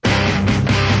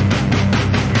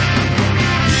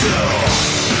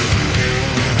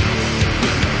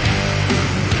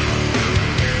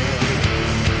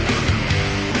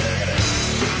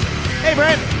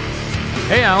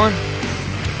Alan.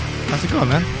 How's it going,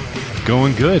 man?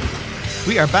 Going good.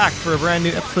 We are back for a brand new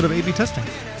episode of A/B Testing.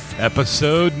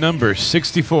 Episode number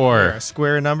 64. A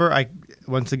square number. I,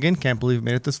 once again, can't believe we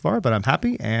made it this far, but I'm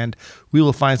happy, and we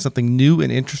will find something new and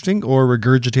interesting or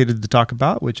regurgitated to talk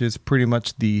about, which is pretty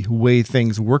much the way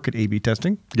things work at A/B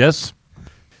Testing. Yes.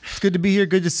 It's good to be here.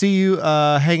 Good to see you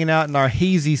hanging out in our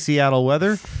hazy Seattle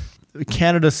weather.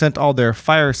 Canada sent all their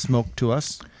fire smoke to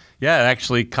us. Yeah, it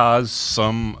actually caused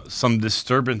some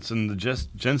disturbance in the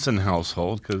Jensen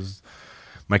household because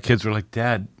my kids were like,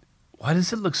 Dad, why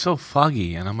does it look so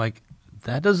foggy? And I'm like,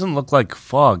 that doesn't look like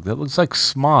fog. That looks like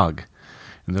smog.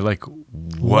 And they're like,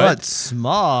 what?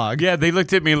 Smog? Yeah, they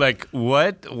looked at me like,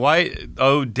 what? Why?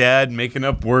 Oh, Dad, making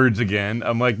up words again.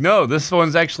 I'm like, no, this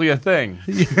one's actually a thing.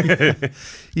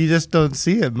 You just don't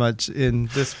see it much in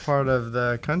this part of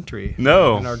the country.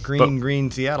 No. In our green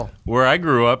Seattle. Where I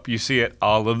grew up, you see it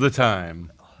all of the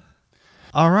time.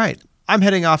 All right. I'm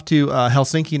heading off to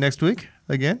Helsinki next week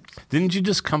again. Didn't you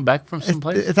just come back from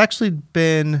someplace? It's actually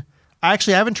been... I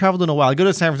haven't traveled in a while. I go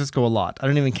to San Francisco a lot. I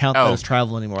don't even count that as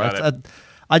travel anymore.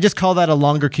 I just call that a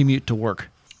longer commute to work.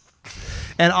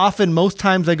 And often, most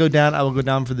times I will go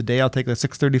down for the day. I'll take a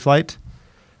 6:30 flight.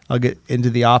 I'll get into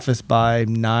the office by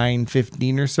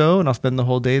 9:15 or so, and I'll spend the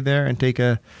whole day there and take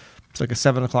it's like a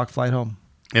 7 o'clock flight home.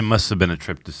 It must have been a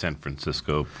trip to San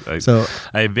Francisco.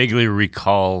 I vaguely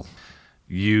recall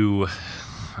you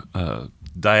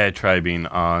diatribing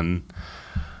on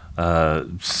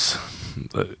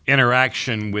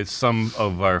interaction with some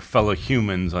of our fellow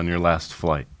humans on your last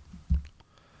flight.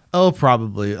 Oh,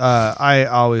 probably. I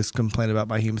always complain about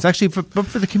my humans. Actually, but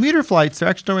for the commuter flights, they're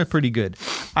actually normally pretty good.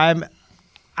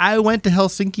 I went to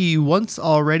Helsinki once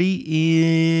already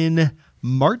in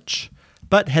March,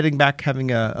 but heading back,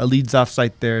 having a leads off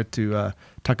site there to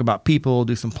talk about people,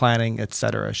 do some planning,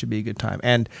 etc. Should be a good time.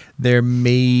 And there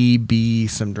may be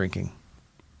some drinking.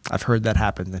 I've heard that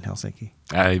happens in Helsinki.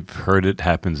 I've heard it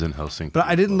happens in Helsinki. But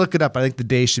I didn't look it up. I think the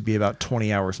day should be about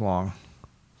 20 hours long,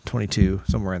 22,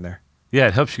 somewhere in there. Yeah,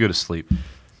 it helps you go to sleep.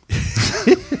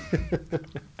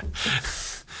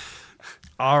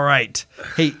 All right.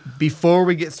 Hey, before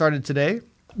we get started today,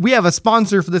 we have a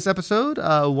sponsor for this episode.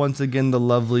 Once again, the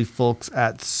lovely folks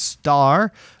at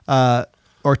STAR, or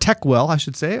TechWell, I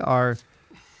should say,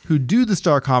 who do the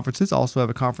STAR conferences, also have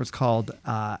a conference called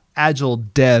Agile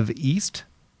Dev East.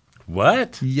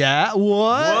 What? Yeah.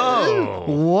 What? Whoa.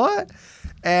 What?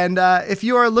 And if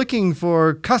you are looking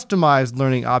for customized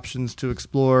learning options to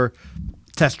explore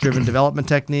test-driven development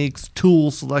techniques,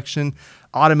 tool selection,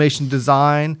 automation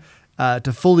design,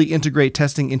 to fully integrate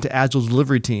testing into Agile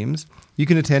delivery teams, you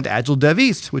can attend Agile Dev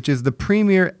East, which is the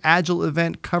premier Agile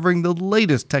event covering the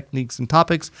latest techniques and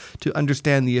topics to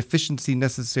understand the efficiency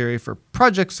necessary for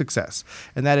project success.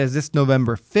 And that is this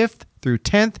November 5th through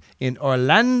 10th in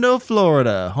Orlando,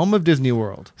 Florida, home of Disney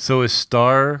World. So is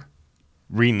STAR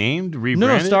renamed,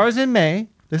 rebranded? No, STAR's in May.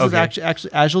 This is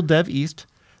actually Agile Dev East.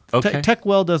 Okay.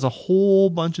 TechWell does a whole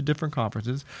bunch of different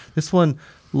conferences. This one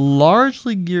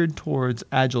largely geared towards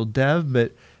Agile Dev,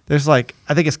 but there's I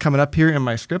think it's coming up here in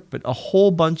my script, but a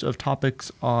whole bunch of topics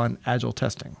on Agile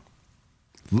testing.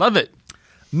 Love it.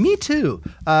 Me too.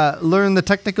 Learn the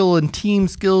technical and team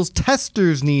skills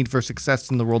testers need for success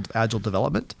in the world of Agile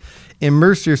development.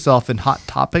 Immerse yourself in hot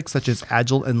topics such as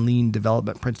Agile and Lean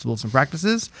development principles and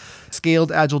practices,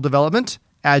 scaled Agile development,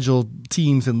 Agile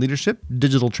teams and leadership,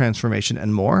 digital transformation,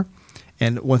 and more.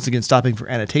 And once again, stopping for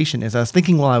annotation, as I was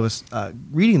thinking while I was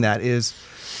reading that, is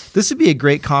this would be a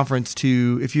great conference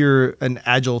to, if you're an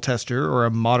Agile tester or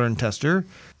a modern tester,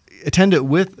 attend it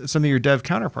with some of your dev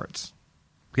counterparts.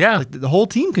 Yeah. The whole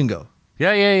team can go.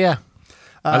 Yeah.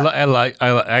 I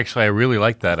really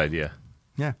like that idea.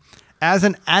 Yeah. As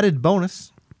an added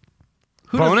bonus.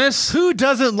 Who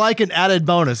doesn't like an added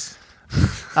bonus?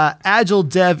 Agile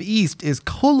Dev East is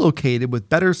co-located with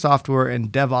Better Software and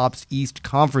DevOps East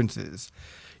conferences.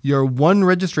 Your one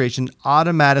registration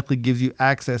automatically gives you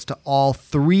access to all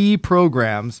 3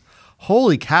 programs.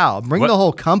 Holy cow. Bring the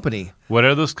whole company. What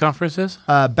are those conferences?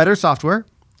 Better Software.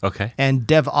 Okay. And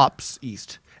DevOps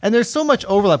East. And there's so much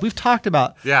overlap. We've talked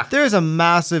about, there's a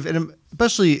massive, and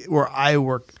especially where I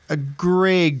work, a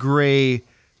gray,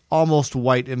 almost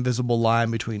white, invisible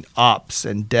line between ops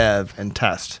and dev and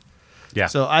test. Yeah.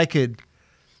 So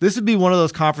this would be one of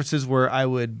those conferences where I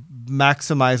would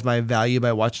maximize my value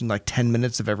by watching 10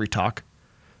 minutes of every talk,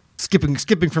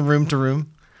 skipping from room to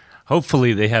room.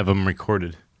 Hopefully they have them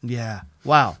recorded. Yeah.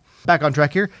 Wow. Back on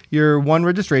track here. Your one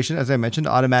registration, as I mentioned,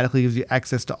 automatically gives you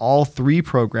access to all 3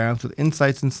 programs with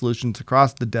insights and solutions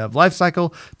across the dev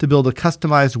lifecycle to build a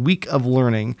customized week of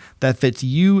learning that fits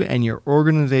you and your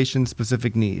organization's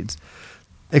specific needs.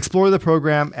 Explore the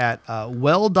program at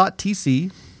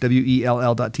well.tc,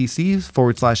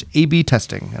 well.tc/AB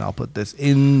testing. And I'll put this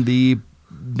in the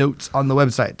notes on the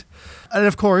website. And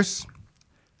of course,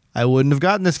 I wouldn't have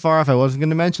gotten this far if I wasn't going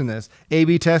to mention this.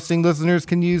 AB testing listeners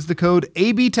can use the code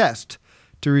ABTEST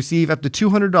to receive up to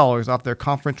 $200 off their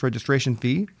conference registration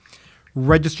fee.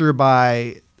 Register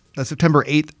by the September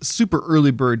 8th super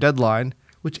early bird deadline,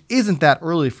 which isn't that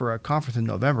early for a conference in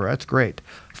November. That's great.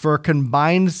 For a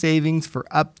combined savings for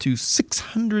up to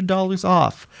 $600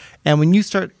 off. And when you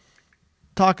start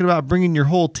talking about bringing your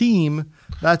whole team,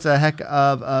 that's a heck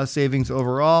of a savings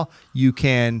overall. You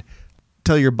can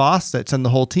tell your boss that send the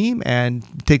whole team and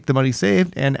take the money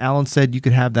saved. And Alan said you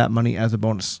could have that money as a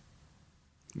bonus.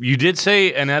 You did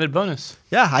say an added bonus.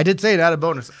 Yeah, I did say an added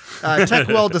bonus.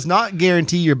 TechWell does not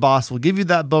guarantee your boss will give you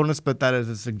that bonus, but that is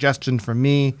a suggestion from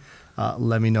me.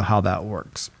 Let me know how that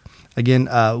works. Again,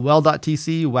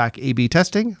 well.tc, whack A/B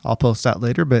testing. I'll post that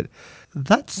later, but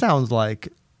that sounds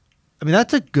like,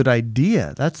 that's a good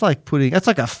idea. That's like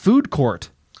a food court.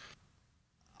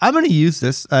 I'm going to use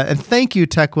this, and thank you,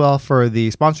 TechWell, for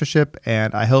the sponsorship,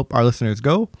 and I hope our listeners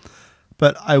go.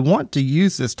 But I want to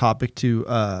use this topic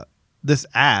to, this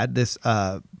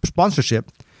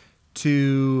sponsorship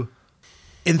to,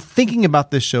 in thinking about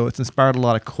this show, it's inspired a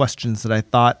lot of questions that I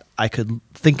thought I could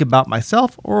think about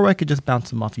myself, or I could just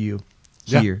bounce them off of you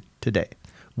here today,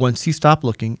 once you stop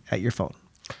looking at your phone.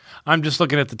 I'm just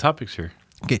looking at the topics here.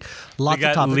 Okay, lots They got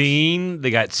of topics. lean,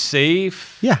 they got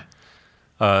safe. Yeah.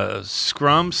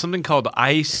 Scrum, something called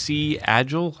IC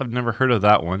Agile. I've never heard of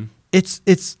that one. It's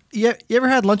you ever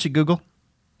had lunch at Google?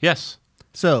 Yes.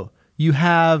 So you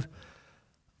have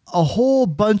a whole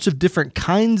bunch of different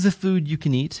kinds of food you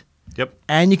can eat. Yep.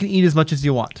 And you can eat as much as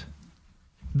you want.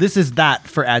 This is that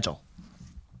for Agile.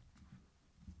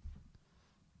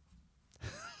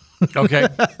 Okay.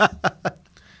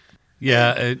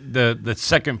 Yeah, the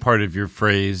second part of your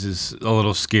phrase is a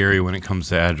little scary when it comes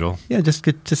to Agile. Yeah, just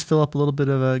fill up a little bit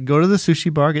of go to the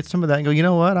sushi bar, get some of that, and go, you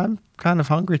know what? I'm kind of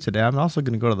hungry today. I'm also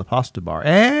going to go to the pasta bar.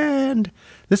 And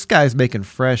this guy's making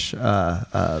fresh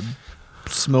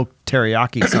smoked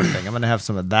teriyaki something. I'm going to have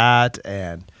some of that.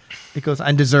 And it goes,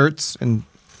 and desserts. And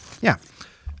yeah.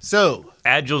 So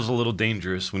Agile's a little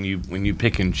dangerous when you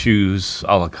pick and choose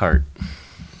a la carte.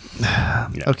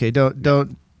 Yeah. Okay,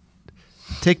 don't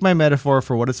take my metaphor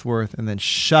for what it's worth and then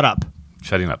shut up.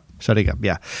 Shutting up,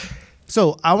 yeah.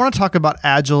 So I want to talk about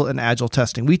Agile and Agile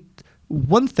testing.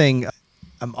 One thing,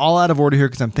 I'm all out of order here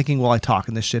because I'm thinking while I talk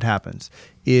and this shit happens,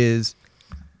 is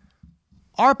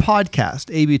our podcast,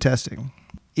 A/B Testing,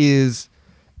 is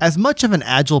as much of an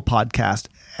Agile podcast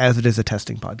as it is a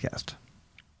testing podcast,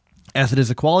 as it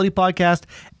is a quality podcast,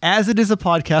 as it is a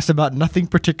podcast about nothing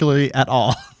particularly at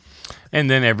all. and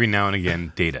then every now and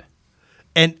again, data.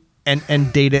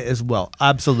 And data as well.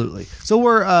 Absolutely. So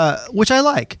we're, which I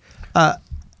like.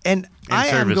 And I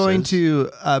am going to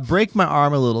break my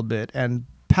arm a little bit and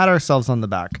pat ourselves on the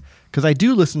back because I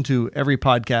do listen to every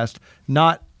podcast,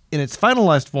 not in its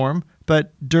finalized form,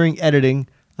 but during editing,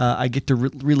 I get to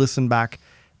re-listen back.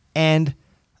 And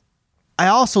I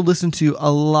also listen to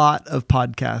a lot of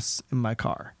podcasts in my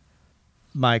car.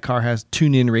 My car has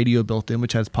TuneIn Radio built in,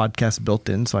 which has podcasts built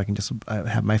in, so I can just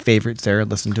have my favorites there and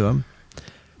listen to them.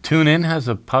 TuneIn has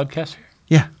a podcast here?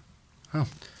 Yeah. Oh.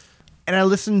 And I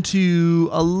listen to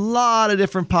a lot of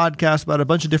different podcasts about a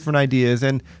bunch of different ideas.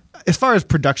 And as far as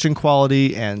production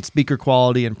quality and speaker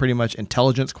quality and pretty much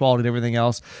intelligence quality and everything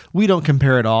else, we don't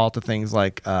compare it all to things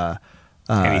like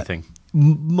Anything.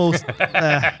 Most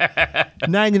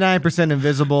 99%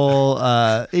 Invisible,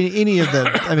 any of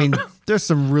the, there's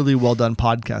some really well done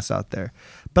podcasts out there.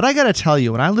 But I got to tell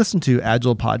you, when I listen to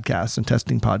Agile podcasts and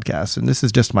testing podcasts, and this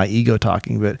is just my ego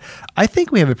talking, but I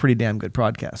think we have a pretty damn good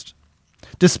podcast,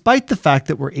 despite the fact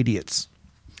that we're idiots.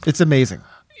 It's amazing.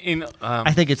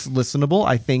 I think it's listenable.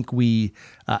 I think we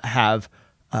have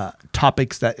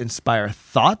topics that inspire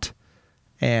thought,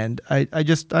 and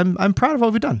I'm proud of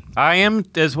what we've done. I am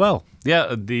as well.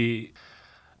 Yeah,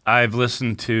 I've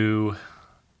listened to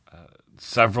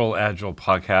several Agile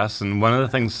podcasts, and one of the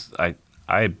things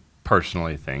I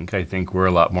personally think we're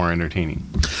a lot more entertaining.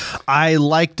 I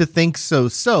like to think so.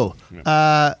 So,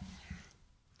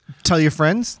 tell your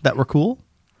friends that we're cool.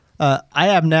 I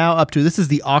am now up to, this is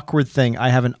the awkward thing. I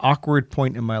have an awkward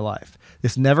point in my life.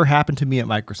 This never happened to me at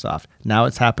Microsoft. Now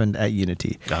it's happened at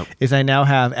Unity. Oh. Is I now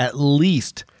have at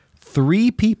least 3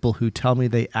 people who tell me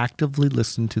they actively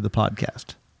listen to the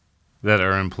podcast. That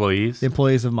are employees?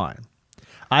 Employees of mine.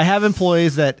 I have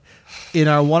employees that in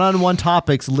our one-on-one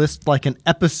topics list like an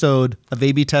episode of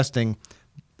A/B testing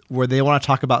where they want to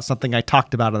talk about something I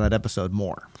talked about in that episode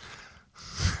more.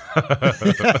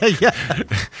 Yeah.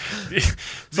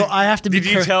 So I have to be.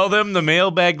 Did you tell them the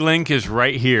mailbag link is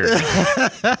right here?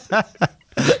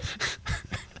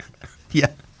 Yeah.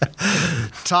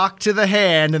 Talk to the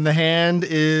hand, and the hand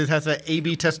has an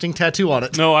A/B testing tattoo on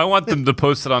it. No, I want them to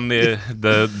post it on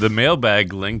the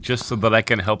mailbag link just so that I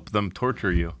can help them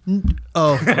torture you.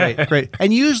 Oh, great.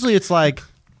 And usually it's like,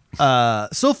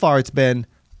 so far it's been,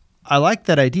 I like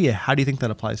that idea. How do you think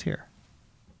that applies here?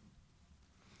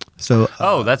 So,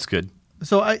 That's good.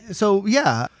 So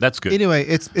yeah, That's good. Anyway,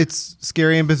 it's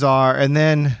scary and bizarre, and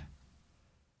then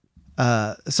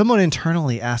someone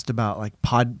internally asked about like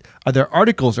are there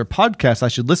articles or podcasts I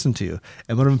should listen to?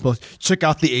 And one of them posted, check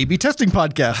out the A/B testing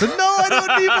podcast. And no, I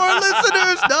don't need more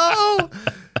listeners. No,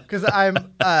 because I'm.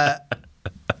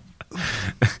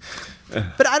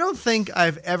 But I don't think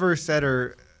I've ever said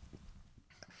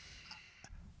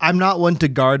I'm not one to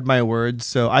guard my words,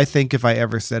 so I think if I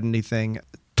ever said anything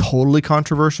totally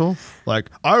controversial,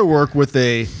 like I work with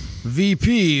a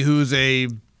VP who's a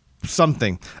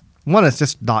something. One, it's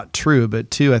just not true,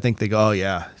 but two, I think they go, oh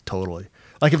yeah, totally.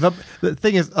 Like the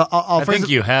thing is, I think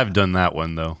you have done that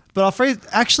one though. But I'll phrase.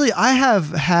 Actually, I have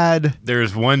had.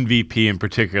 There's one VP in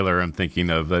particular I'm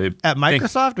thinking of that At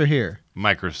Microsoft or here?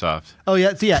 Microsoft. Oh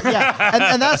yeah, so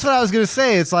yeah, and that's what I was gonna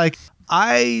say. It's like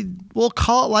I will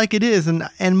call it like it is,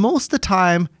 and most of the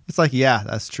time it's like, yeah,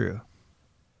 that's true.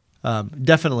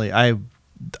 Definitely, I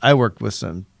worked with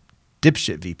some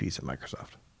dipshit VPs at Microsoft.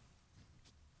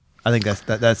 I think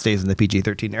that stays in the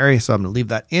PG-13 area, so I'm going to leave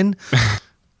that in.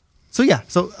 So yeah,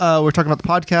 we're talking about the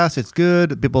podcast. It's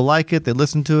good. People like it. They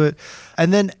listen to it.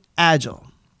 And then Agile.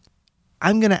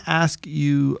 I'm going to ask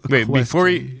you a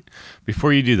question.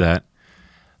 Before you do that,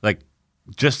 like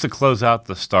just to close out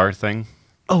the STAR thing.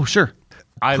 Oh, sure.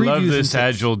 I love this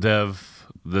Agile Dev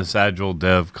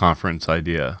conference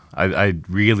idea. I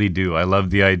really do. I love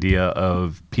the idea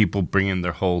of people bringing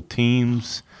their whole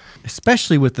teams.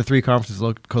 Especially with the 3 conferences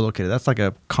co-located. That's like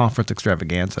a conference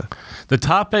extravaganza. The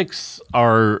topics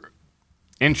are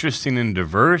interesting and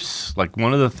diverse. Like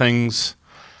one of the things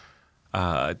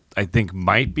I think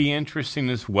might be interesting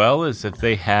as well is if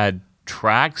they had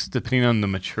tracks depending on the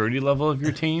maturity level of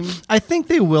your team. I think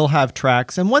they will have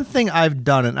tracks. And one thing I've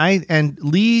done, and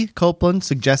Lee Copeland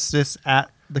suggests this at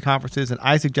the conferences, and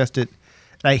I suggest it,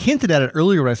 and I hinted at it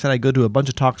earlier when I said I go to a bunch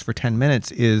of talks for 10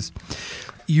 minutes, is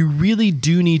you really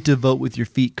do need to vote with your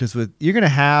feet, because you're going to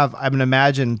have, I'm going to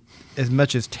imagine, as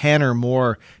much as 10 or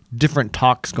more different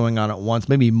talks going on at once,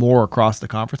 maybe more across the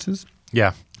conferences.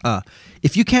 Yeah.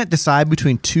 If you can't decide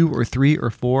between 2 or 3 or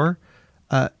 4,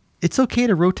 it's okay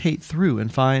to rotate through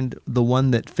and find the one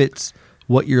that fits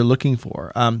what you're looking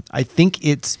for. I think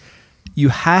you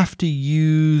have to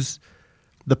use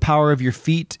the power of your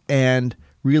feet and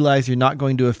realize you're not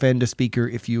going to offend a speaker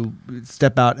if you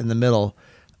step out in the middle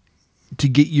to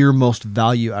get your most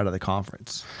value out of the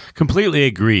conference. Completely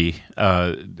agree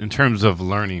in terms of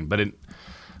learning, but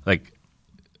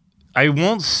I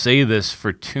won't say this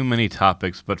for too many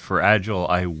topics, but for Agile,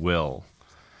 I will.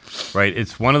 Right?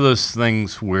 It's one of those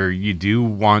things where you do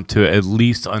want to at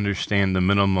least understand the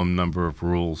minimum number of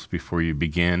rules before you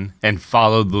begin and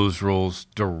follow those rules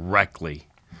directly.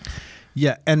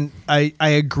 Yeah, and I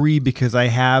agree, because I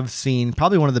have seen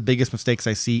probably one of the biggest mistakes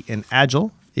I see in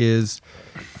Agile is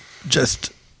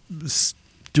just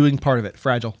doing part of it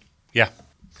for Agile. Yeah.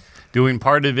 Doing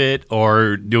part of it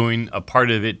or doing a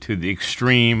part of it to the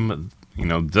extreme,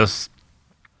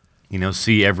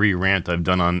 see every rant I've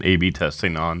done on A/B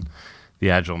testing on the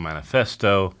Agile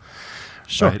Manifesto.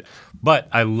 Sure. Right? But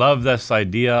I love this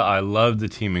idea. I love the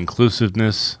team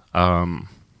inclusiveness.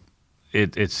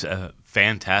 It's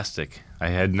fantastic. I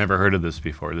had never heard of this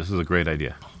before. This is a great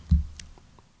idea.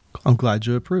 I'm glad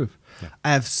you approve. Yeah.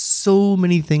 I have so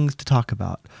many things to talk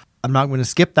about. I'm not going to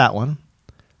skip that one,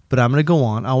 but I'm going to go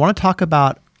on. I want to talk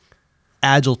about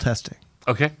Agile testing.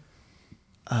 Okay.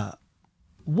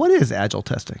 What is Agile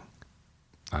testing?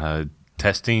 Agile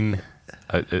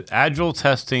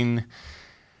testing,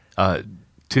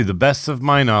 to the best of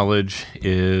my knowledge,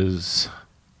 is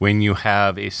when you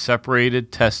have a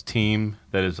separated test team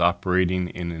that is operating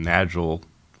in an Agile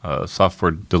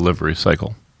software delivery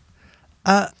cycle.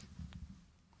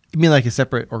 You mean like a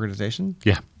separate organization?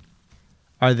 Yeah.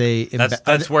 Are they?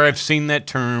 That's where I've seen that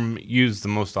term used the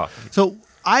most often. So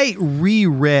I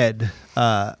reread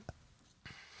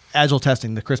Agile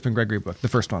Testing, the Crispin Gregory book, the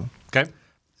first one. Okay.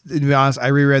 To be honest, I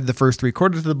reread the first 3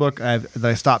 quarters of the book. Then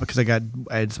I stopped because I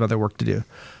had some other work to do.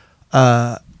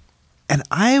 And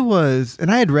I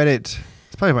had read it.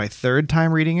 It's probably my 3rd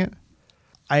time reading it.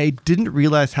 I didn't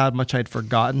realize how much I'd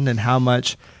forgotten and how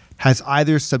much has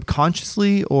either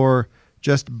subconsciously or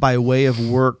just by way of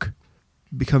work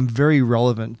become very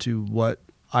relevant to what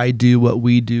I do, what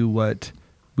we do, what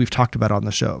we've talked about on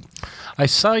the show. I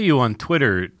saw you on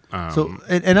Twitter. So,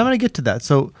 and I'm going to get to that.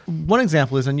 So, one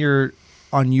example is on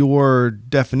your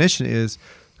definition is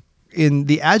in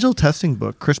the Agile testing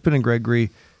book. Crispin and Gregory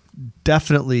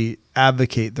definitely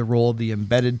advocate the role of the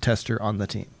embedded tester on the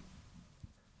team.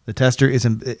 The tester is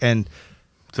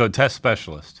so a test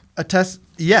specialist. A test,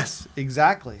 yes,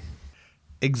 exactly.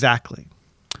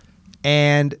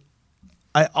 And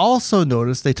I also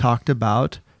noticed they talked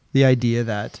about the idea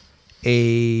that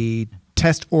a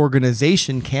test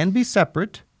organization can be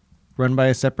separate, run by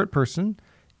a separate person,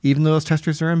 even though those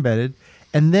testers are embedded.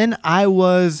 And then I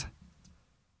was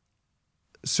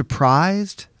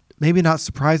surprised, maybe not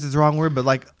surprised is the wrong word, but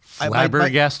like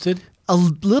flabbergasted? A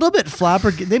little bit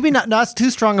flabbergasted, maybe not too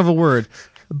strong of a word,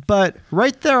 but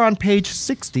right there on page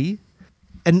 60,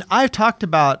 and I've talked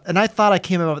about, and I thought I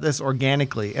came about this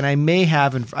organically, and I may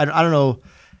have, and I don't know,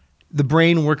 the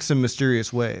brain works in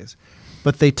mysterious ways,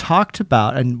 but they talked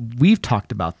about, and we've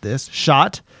talked about this,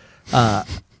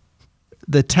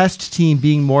 the test team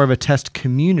being more of a test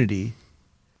community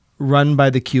run by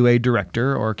the QA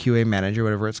director or QA manager,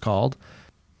 whatever it's called,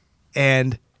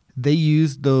 and they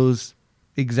used those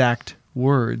exact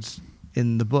words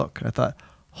in the book. I thought,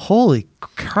 holy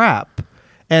crap.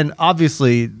 And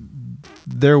obviously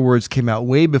their words came out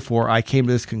way before I came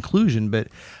to this conclusion, but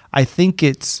I think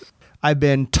I've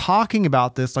been talking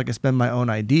about this like it's been my own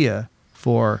idea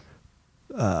for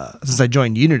since I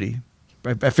joined Unity.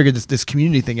 I figured this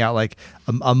community thing out like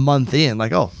a month in,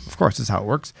 like, oh, of course, this is how it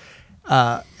works.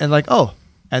 And like, oh,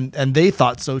 and they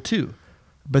thought so too.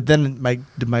 But then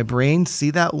did my brain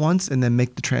see that once and then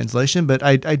make the translation? But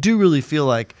I do really feel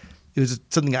like it was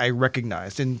something I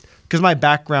recognized. And because my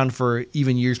background for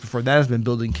even years before that has been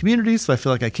building communities, so I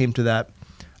feel like I came to that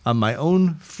on my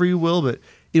own free will. But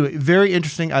anyway, very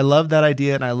interesting. I love that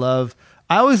idea, and I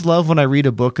always love when I read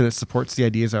a book and it supports the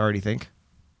ideas I already think.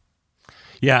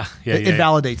 Yeah. It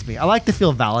validates me. I like to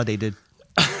feel validated.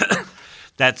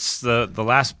 That's the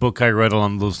last book I read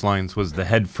along those lines was the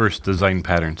Head First Design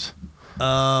Patterns.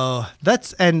 Oh,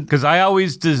 because I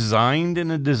always designed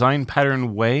in a design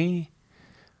pattern way,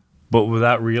 but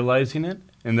without realizing it.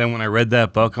 And then when I read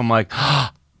that book, I'm like,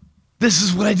 this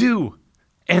is what I do.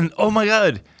 And oh my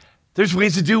God, there's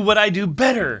ways to do what I do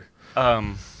better.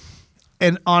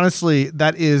 And honestly,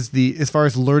 that is as far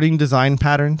as learning design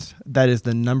patterns, that is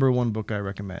the number one book I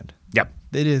recommend. Yep.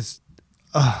 It is.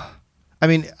 I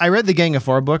mean, I read the Gang of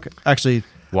Four book. Actually,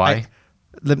 why?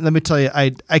 Let me tell you,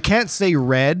 I can't say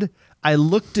read. I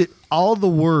looked at all the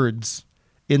words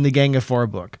in the Gang of Four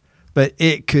book, but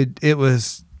it's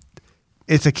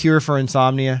a cure for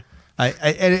insomnia. And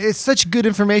it's such good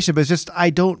information, but it's just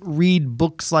I don't read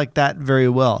books like that very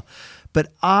well.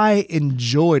 But I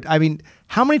enjoyed. I mean,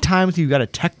 how many times have you got a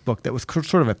tech book that was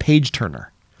sort of a page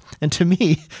turner? And to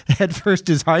me, Head First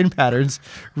Design Patterns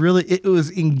really it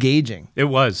was engaging. It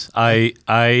was.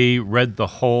 I read the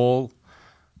whole.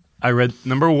 I read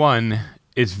number one.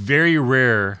 It's very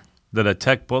rare that a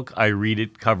tech book I read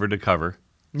it cover to cover.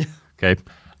 Okay,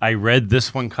 I read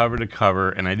this one cover to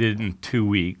cover, and I did it in 2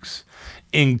 weeks,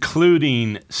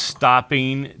 including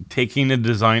stopping, taking a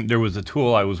design. There was a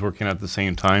tool I was working at the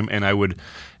same time, and I would,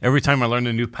 every time I learned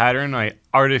a new pattern, I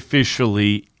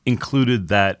artificially included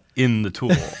that in the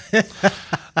tool.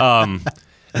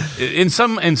 In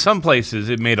some places,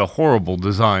 it made a horrible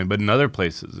design, but in other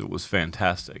places, it was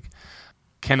fantastic.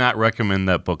 Cannot recommend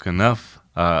that book enough.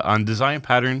 On design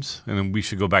patterns, and then we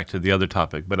should go back to the other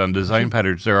topic, but on design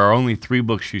patterns, there are only 3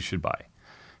 books you should buy.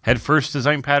 Head First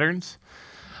Design Patterns,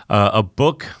 a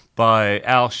book by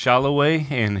Al Shalloway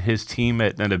and his team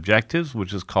at Net Objectives,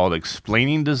 which is called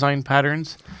Explaining Design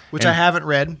Patterns. Which I haven't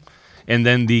read. And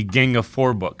then the Gang of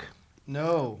Four book.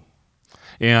 No.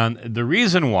 And the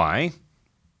reason why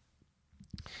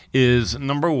is,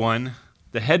 number one,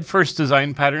 the Head First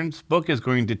Design Patterns book is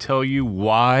going to tell you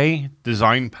why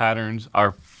design patterns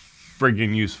are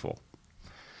friggin' useful.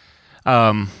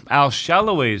 Al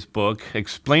Shalloway's book,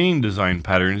 Explaining Design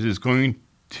Patterns, is going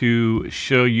to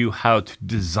show you how to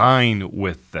design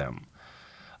with them.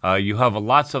 You have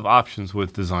lots of options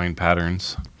with design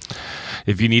patterns.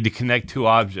 If you need to connect 2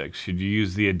 objects, should you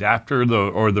use the adapter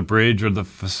or the bridge or the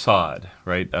facade,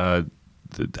 right? The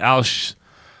Al's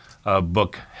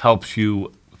book helps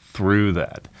you through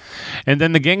that. And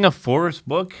then the Gang of Four's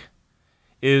book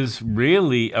is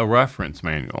really a reference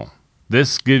manual.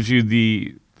 This gives you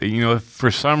if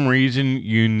for some reason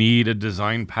you need a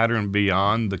design pattern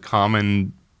beyond the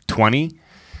common 20,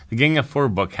 the Gang of Four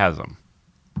book has them.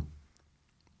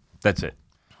 That's it.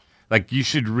 Like, you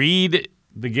should read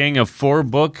the Gang of Four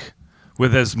book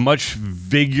with as much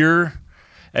vigor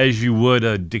as you would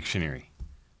a dictionary.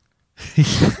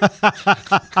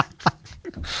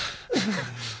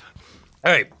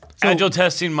 All right. Agile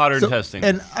testing, modern testing.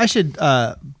 And I should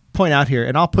point out here,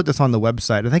 and I'll put this on the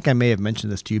website. I think I may have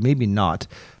mentioned this to you, maybe not.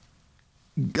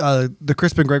 The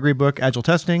Crispin Gregory book, Agile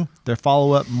Testing, their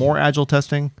follow-up, More Agile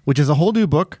Testing, which is a whole new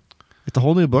book. It's a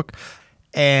whole new book.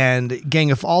 And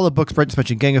all the books Brent just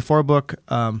mentioned, Gang of Four book,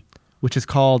 which is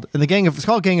called, it's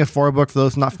called Gang of Four book for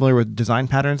those not familiar with design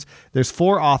patterns. There's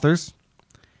 4 authors,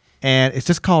 and it's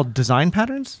just called Design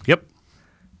Patterns. Yep.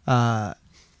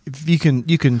 If you can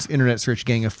internet search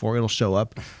Gang of Four, it'll show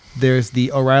up. There's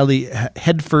the O'Reilly's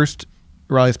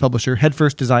publisher,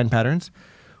 Headfirst Design Patterns,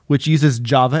 which uses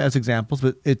Java as examples,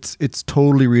 but it's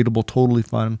totally readable, totally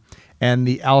fun. And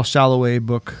the Al Shalloway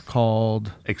book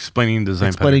called Explaining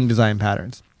Design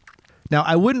Patterns. Now,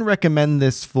 I wouldn't recommend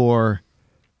this for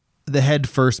the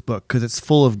Headfirst book because it's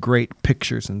full of great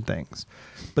pictures and things.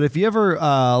 But if you ever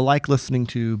like listening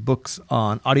to books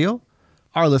on audio,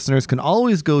 our listeners can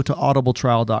always go to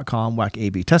audibletrial.com, whack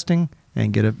A/B testing,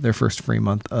 and get their first free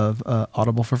month of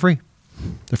Audible for free.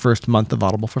 The first month of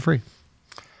Audible for free.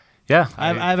 Yeah.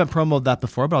 I haven't promoted that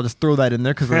before, but I'll just throw that in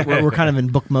there because we're kind of in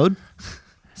book mode.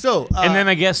 So, and then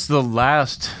I guess the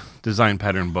last design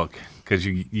pattern book, because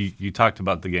you talked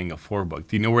about the Gang of Four book.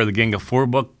 Do you know where the Gang of Four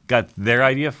book got their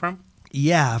idea from?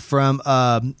 Yeah, from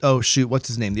what's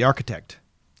his name? The architect.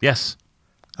 Yes.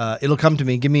 It'll come to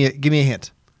me. Give me a hint. Give me a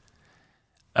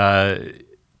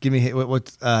hint.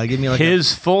 Give me like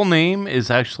his full name is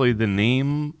actually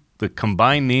the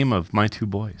combined name of my 2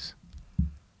 boys.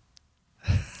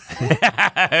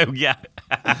 Yeah.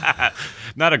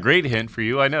 Not a great hint for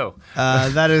you, I know.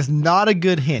 That is not a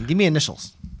good hint. Give me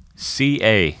initials.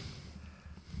 CA.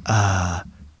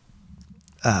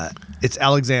 It's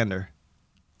Alexander.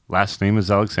 Last name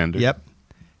is Alexander. Yep.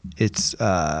 It's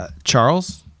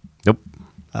Charles. Yep.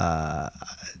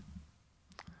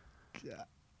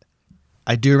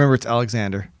 I do remember it's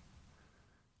Alexander.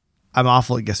 I'm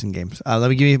awful at guessing games. Let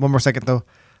me give you one more second, though.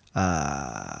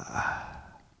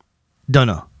 Don't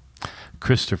know.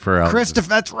 Christopher.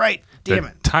 That's right. Damn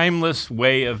it. Timeless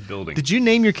way of building. Did you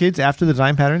name your kids after the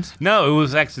design patterns? No, it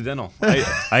was accidental.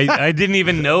 I didn't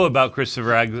even know about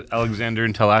Christopher Alexander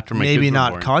until after my kids were born. Maybe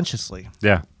not consciously.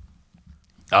 Yeah.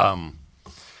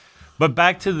 But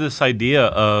back to this idea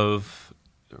of,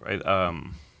 right,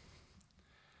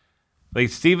 like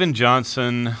Steven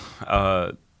Johnson,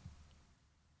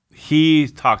 he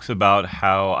talks about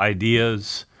how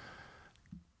ideas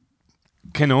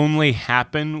can only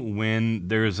happen when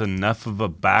there's enough of a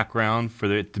background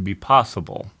for it to be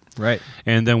possible. Right.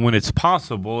 And then when it's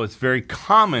possible, it's very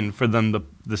common for them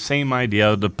the same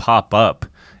idea to pop up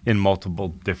in multiple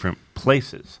different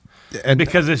places. And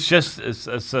because it's in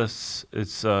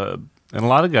a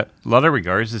lot of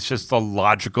regards, it's just a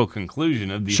logical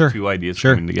conclusion of these 2 ideas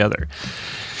coming together.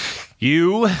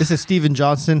 This is Steven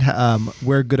Johnson,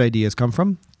 where good ideas come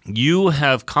from. You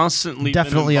have constantly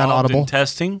definitely been on involved Audible in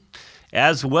testing,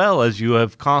 as well as you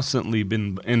have constantly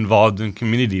been involved in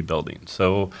community building.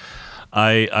 So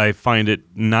I find it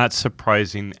not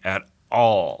surprising at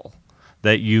all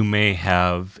that you may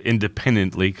have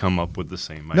independently come up with the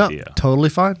same idea. No, totally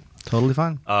fine. Totally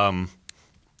fine.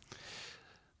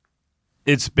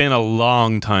 It's been a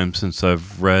long time since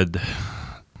I've read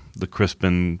the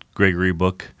Crispin Gregory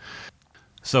book.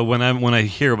 So when I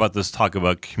hear about this talk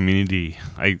about community,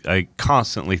 I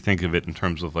constantly think of it in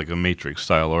terms of like a matrix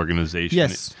style organization.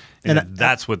 Yes. And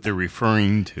that's what they're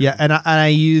referring to. Yeah, and I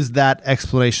use that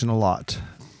explanation a lot.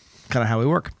 Kind of how we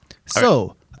work.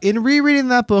 So, in rereading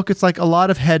that book, it's like a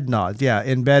lot of head nods. Yeah,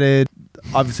 embedded.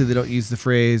 Obviously, they don't use the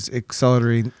phrase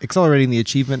accelerating the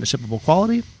achievement of shippable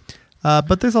quality.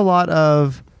 But there's a lot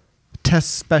of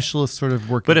test specialists sort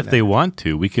of working. But if they want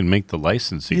to, we can make the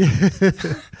licensing.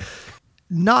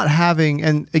 Not having,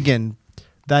 and again,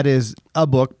 that is a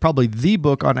book, probably the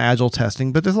book on Agile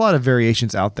testing, but there's a lot of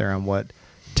variations out there on what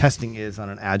testing is on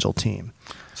an Agile team.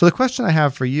 So the question I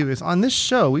have for you is, on this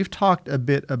show, we've talked a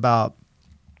bit about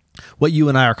what you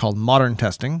and I are called modern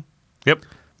testing. Yep.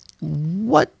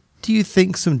 What do you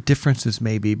think some differences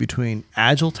may be between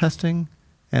Agile testing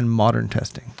and modern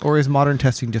testing? Or is modern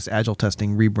testing just Agile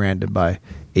testing rebranded by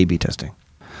A/B testing?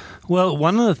 Well,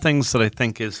 one of the things that I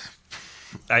think is,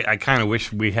 I kind of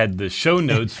wish we had the show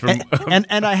notes from...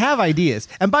 and I have ideas.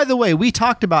 And by the way, we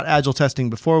talked about Agile testing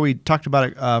before. We talked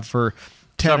about it for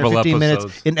 10 Several or 15 episodes.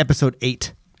 minutes in episode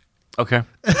 8. Okay.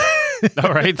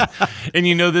 All right. And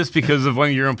you know this because of one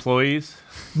of your employees?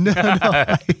 No.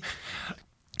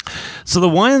 So the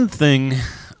one thing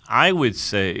I would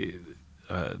say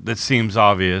that seems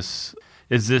obvious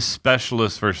is this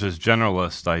specialist versus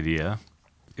generalist idea.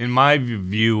 in my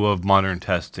view of modern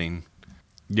testing,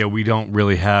 yeah, we don't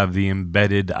really have the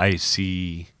embedded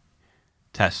IC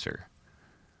tester.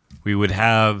 We would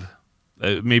have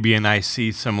maybe an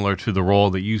IC similar to the role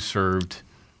that you served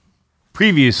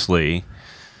previously,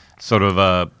 sort of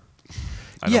a,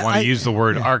 I don't want to use the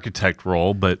word architect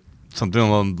role, but something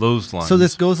along those lines. So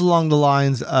this goes along the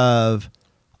lines of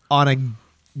on a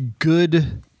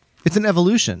good, it's an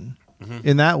evolution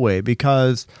in that way,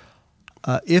 because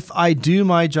if I do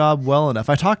my job well enough,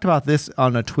 I talked about this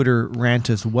on a Twitter rant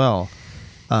as well,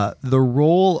 the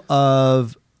role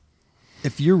of,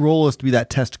 if your role is to be that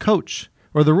test coach,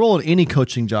 or the role in any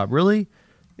coaching job, really,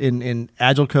 in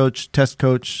agile coach, test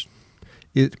coach,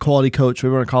 quality coach,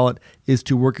 whatever you want to call it, is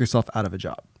to work yourself out of a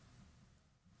job.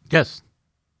 Yes.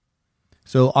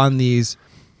 So on these,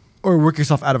 or work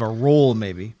yourself out of a role,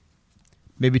 maybe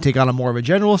take on a more of a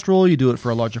generalist role. You do it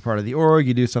for a larger part of the org.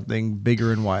 You do something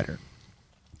bigger and wider.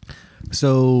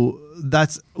 So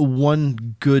that's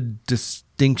one good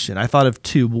distinction. I thought of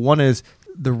two. One is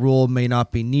the role may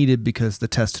not be needed because the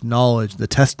test knowledge, the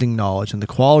testing knowledge, and the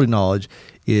quality knowledge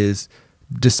is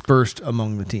dispersed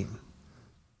among the team.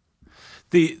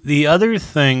 The other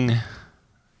thing,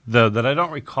 though, that I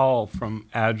don't recall from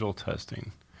agile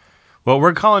testing, what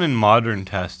we're calling in modern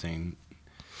testing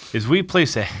is we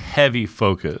place a heavy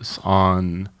focus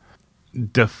on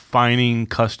defining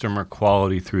customer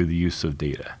quality through the use of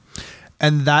data.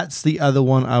 And that's the other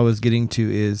one I was getting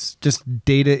to, is just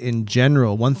data in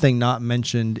general. One thing not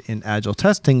mentioned in agile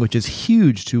testing, which is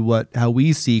huge to how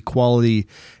we see quality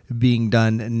being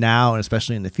done now and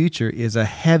especially in the future, is a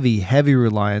heavy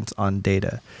reliance on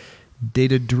data.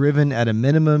 Data driven at a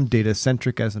minimum, data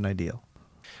centric as an ideal.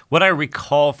 What I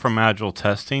recall from agile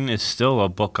testing is still a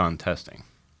book on testing.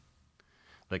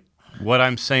 Like what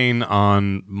I'm saying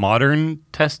on modern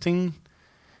testing,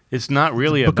 it's not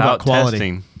really about quality.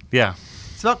 testing. Yeah.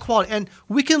 It's about quality. And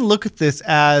we can look at this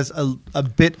as a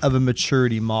bit of a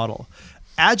maturity model.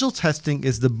 Agile testing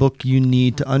is the book you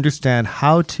need to understand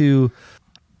how to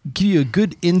give you a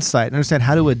good insight and understand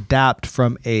how to adapt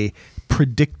from a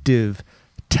predictive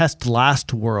test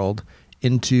last world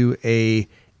into a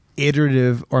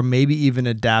iterative or maybe even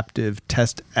adaptive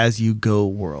test as you go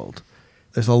world.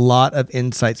 There's a lot of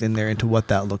insights in there into what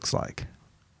that looks like.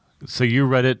 So you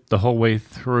read it the whole way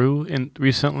through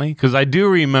recently? Because I do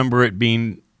remember it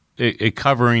being it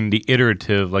covering the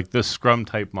iterative, like the Scrum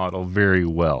type model, very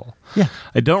well. Yeah.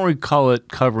 I don't recall it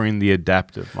covering the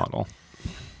adaptive model.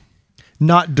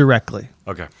 Not directly.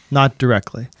 Okay. Not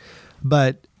directly.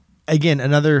 But again,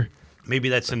 another... Maybe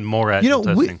that's in more agile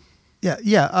testing.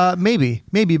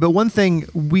 Maybe. But one thing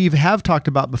we have talked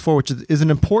about before, which is an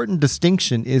important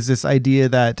distinction, is this idea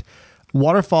that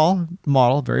waterfall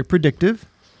model, very predictive.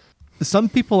 Some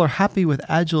people are happy with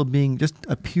Agile being just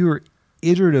a pure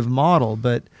iterative model,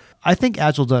 but I think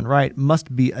Agile done right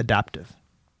must be adaptive.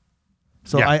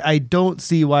 So yeah. I don't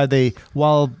see why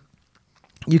while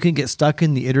you can get stuck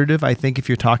in the iterative, I think if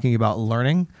you're talking about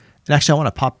learning, and actually I want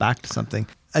to pop back to something,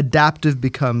 adaptive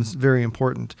becomes very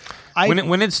important.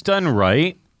 When it's done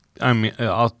right, I mean,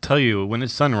 I'll tell you, when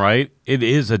it's done right, it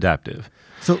is adaptive.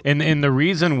 So, and the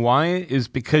reason why is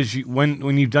because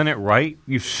when you've done it right,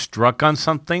 you've struck on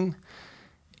something,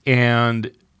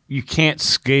 and you can't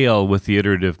scale with the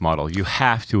iterative model. You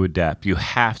have to adapt. You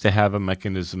have to have a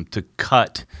mechanism to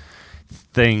cut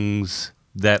things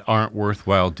that aren't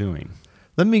worthwhile doing.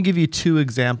 Let me give you two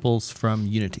examples from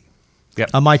Unity. Yep.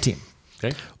 On my team.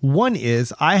 Okay. One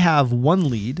is I have one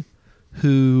lead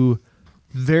who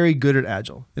very good at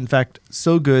Agile. In fact,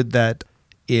 so good that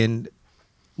in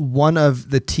one of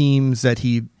the teams that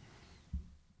he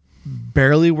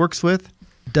barely works with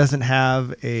doesn't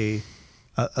have a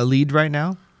lead right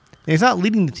now. And he's not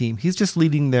leading the team. He's just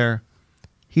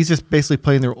he's just basically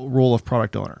playing the role of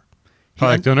product owner.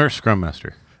 Product owner or Scrum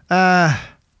Master?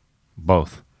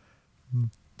 Both.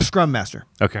 Scrum Master.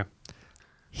 Okay.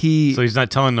 So he's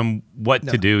not telling them what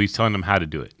to do. He's telling them how to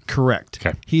do it. Correct.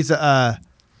 Okay. He's a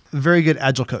very good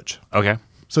Agile coach. Okay.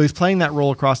 So he's playing that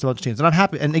role across a bunch of teams. And I'm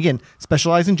happy. And again,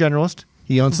 specializing generalist.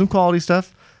 He owns some quality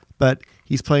stuff, but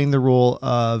he's playing the role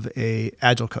of a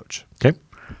Agile coach. Okay.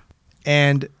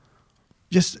 And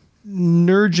just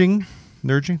nudging,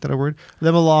 that a word,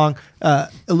 them along a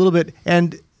little bit.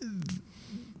 And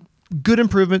good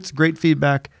improvements, great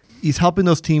feedback. He's helping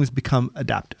those teams become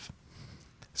adaptive.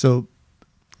 So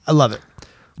I love it.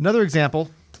 Another example,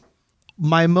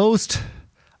 I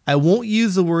won't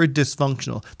use the word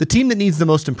dysfunctional. The team that needs the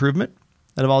most improvement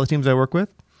out of all the teams I work with,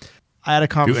 I had a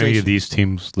conversation. Do any of these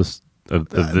teams list of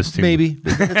this team? Maybe.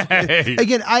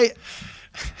 Again, I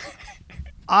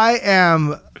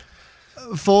am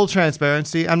full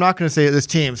transparency, I'm not going to say this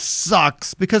team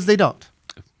sucks because they don't.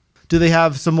 Do they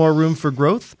have some more room for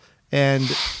growth and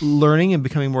learning and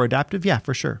becoming more adaptive? Yeah,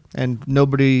 for sure. And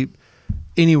nobody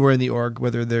anywhere in the org,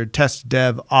 whether they're test,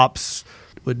 dev, ops,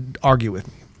 would argue with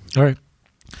me. All right.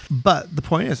 But the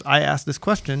point is, I asked this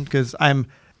question because I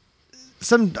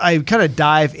kind of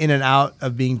dive in and out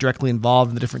of being directly involved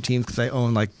in the different teams because I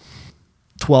own like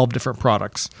 12 different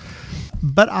products.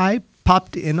 But I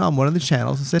popped in on one of the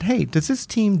channels and said, hey, does this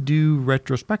team do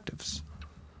retrospectives?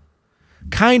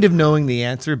 Kind of knowing the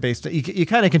answer based on, you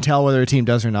kind of can tell whether a team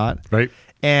does or not. Right.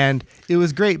 And it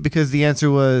was great because the answer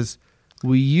was,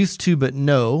 we used to, but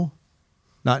no,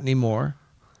 not anymore.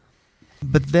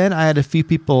 But then I had a few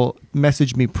people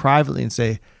message me privately and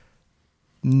say,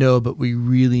 no, but we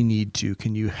really need to.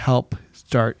 Can you help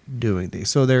start doing these?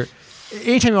 So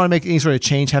anytime you want to make any sort of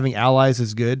change, having allies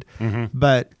is good. Mm-hmm.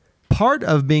 But part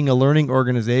of being a learning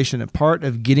organization and part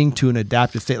of getting to an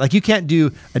adaptive state, like you can't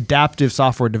do adaptive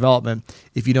software development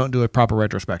if you don't do a proper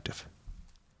retrospective.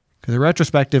 Because a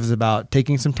retrospective is about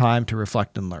taking some time to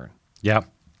reflect and learn. Yeah.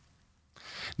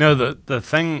 No, the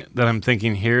thing that I'm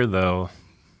thinking here, though,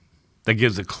 that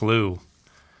gives a clue,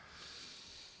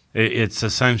 it's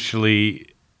essentially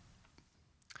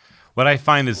what I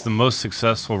find is the most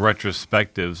successful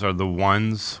retrospectives are the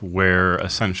ones where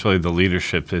essentially the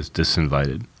leadership is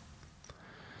disinvited.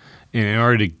 And in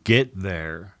order to get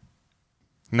there,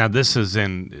 now this is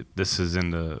in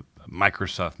the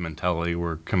Microsoft mentality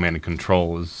where command and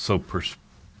control is so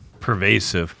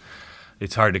pervasive,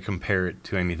 it's hard to compare it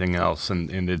to anything else,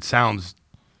 and it sounds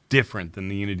different than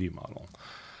the Unity model.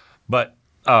 But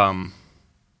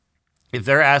if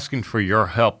they're asking for your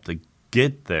help to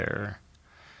get there,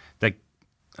 that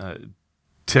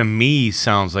to me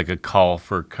sounds like a call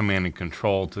for command and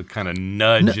control to kind of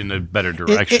nudge in a better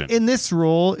direction. In this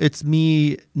role, it's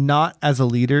me not as a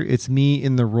leader. It's me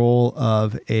in the role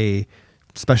of a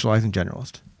specializing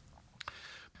generalist.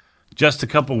 Just a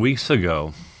couple weeks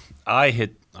ago, I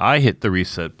hit the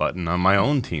reset button on my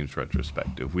own team's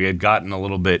retrospective. We had gotten a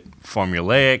little bit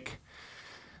formulaic.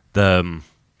 The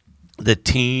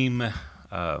team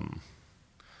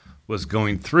was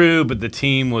going through, but the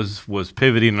team was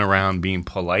pivoting around being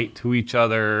polite to each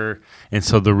other. And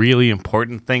so the really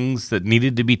important things that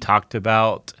needed to be talked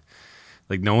about,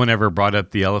 like no one ever brought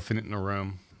up the elephant in the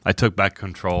room. I took back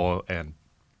control and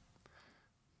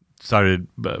started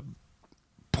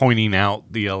pointing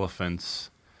out the elephants.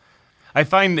 I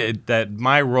find that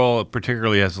my role,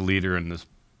 particularly as a leader in this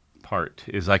part,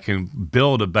 is I can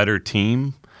build a better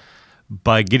team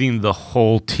by getting the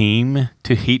whole team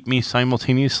to hate me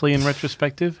simultaneously in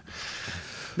retrospective.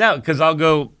 Now, because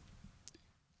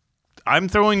I'm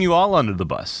throwing you all under the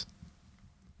bus.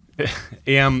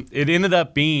 And it ended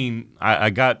up being, I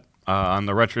got on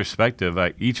the retrospective,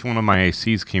 each one of my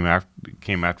ACs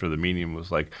came after the meeting and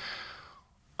was like,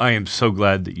 I am so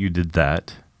glad that you did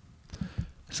that.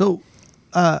 So,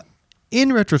 in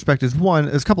retrospectives,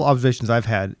 there's a couple observations I've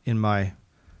had in my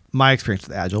experience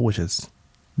with Agile, which is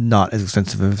not as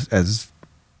extensive as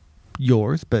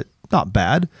yours, but not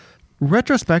bad.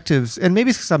 Retrospectives, and maybe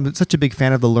it's because I'm such a big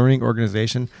fan of the learning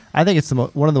organization, I think it's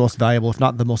one of the most valuable, if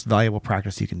not the most valuable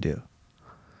practice you can do.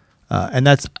 And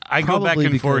that's I go back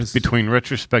and forth between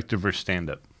retrospective or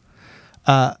stand-up.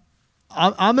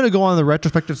 I'm going to go on the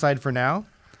retrospective side for now.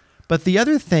 But the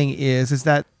other thing is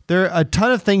that there are a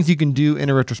ton of things you can do in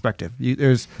a retrospective.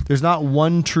 There's not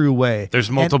one true way.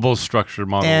 There's multiple structured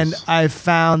models. And I've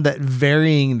found that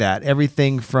varying that,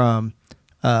 everything from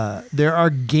there are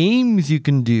games you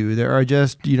can do. There are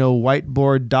just,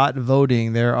 whiteboard dot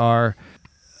voting. There are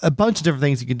a bunch of different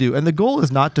things you can do. And the goal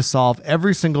is not to solve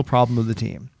every single problem of the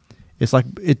team. It's like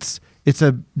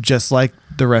just like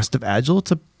the rest of Agile,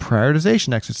 it's a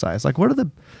prioritization exercise. Like what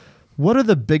are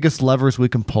the biggest levers we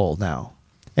can pull now?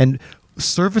 And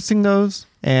surfacing those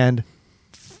and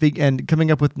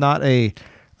coming up with not a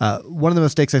one of the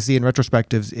mistakes I see in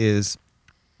retrospectives is,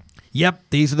 yep,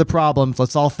 these are the problems.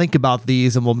 Let's all think about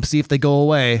these and we'll see if they go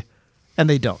away. And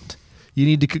they don't. You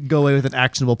need to go away with an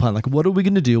actionable plan. Like, what are we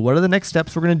going to do? What are the next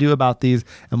steps we're going to do about these?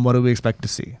 And what do we expect to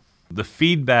see? The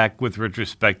feedback with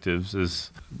retrospectives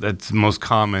that's most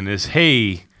common is,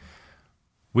 hey,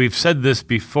 we've said this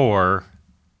before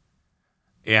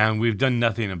and we've done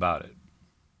nothing about it.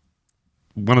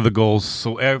 One of the goals,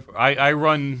 so I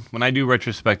run, when I do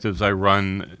retrospectives, I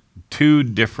run 2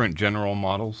 different general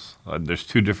models. There's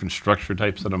 2 different structure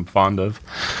types that I'm fond of.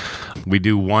 We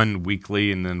do one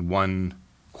weekly and then one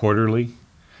quarterly.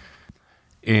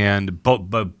 And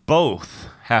but both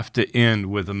have to end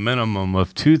with a minimum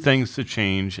of 2 things to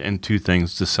change and 2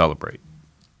 things to celebrate.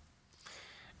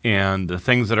 and the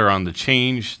things that are on the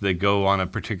change, they go on a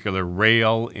particular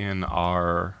rail in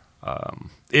our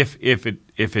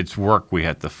if it's work we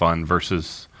have to fund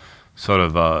versus sort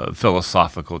of a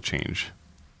philosophical change.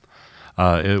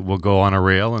 It will go on a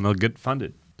rail and it'll get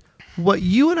funded. What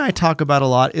you and I talk about a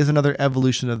lot is another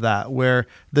evolution of that, where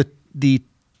the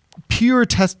pure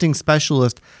testing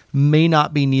specialist may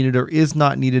not be needed or is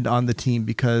not needed on the team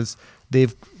because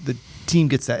the team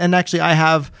gets that. And actually, I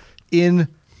have in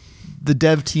the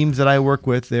dev teams that I work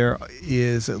with, there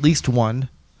is at least one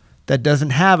that doesn't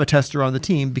have a tester on the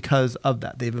team because of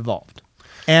that. They've evolved.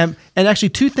 And actually,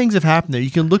 two things have happened there.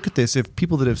 You can look at this, if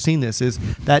people that have seen this, is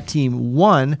that team,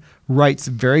 one, writes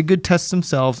very good tests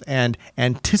themselves and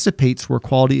anticipates where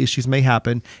quality issues may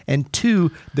happen, and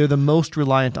two, they're the most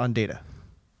reliant on data.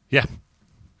 Yeah.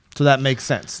 So that makes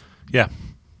sense. Yeah.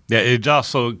 Yeah. It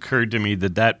also occurred to me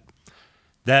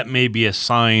that may be a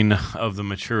sign of the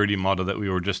maturity model that we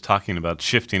were just talking about,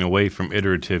 shifting away from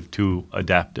iterative to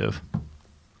adaptive.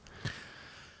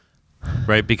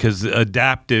 Right? Because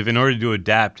adaptive, in order to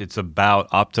adapt, it's about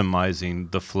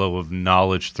optimizing the flow of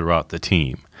knowledge throughout the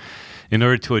team. In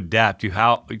order to adapt,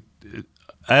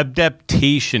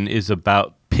 adaptation is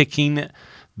about picking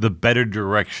the better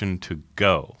direction to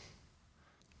go.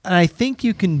 And I think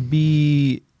you can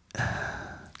be...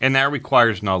 And that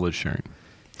requires knowledge sharing.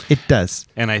 It does.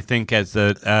 And I think But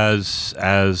I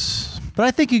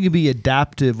think you can be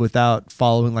adaptive without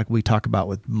following like we talk about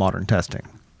with modern testing.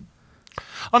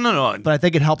 Oh no! But I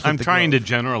think it helps. I'm trying to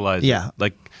generalize. Yeah.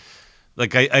 It.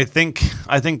 I think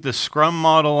the Scrum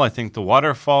model, I think the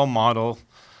waterfall model,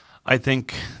 I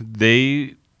think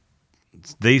they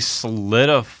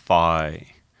solidify.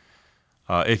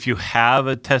 If you have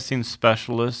a testing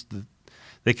specialist,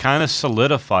 they kind of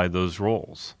solidify those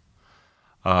roles.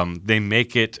 They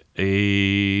make it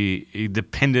a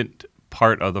dependent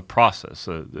part of the process.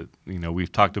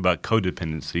 We've talked about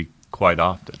codependency quite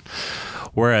often.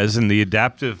 Whereas in the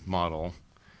adaptive model,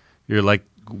 you're like,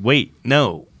 wait,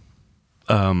 no.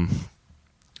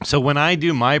 So when I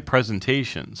do my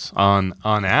presentations on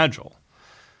Agile,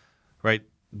 right,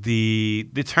 the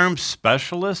term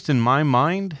specialist in my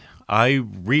mind, I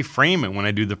reframe it when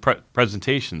I do the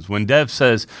presentations. When Dev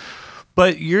says,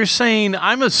 but you're saying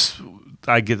I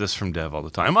get this from Dev all the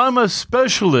time. I'm a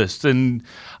specialist and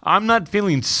I'm not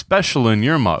feeling special in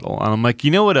your model. And I'm like,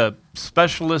 you know what a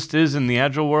specialist is in the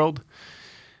Agile world?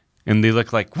 And they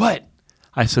look like, what?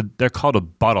 I said, they're called a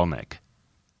bottleneck.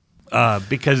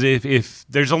 Because if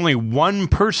there's only one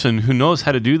person who knows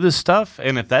how to do this stuff,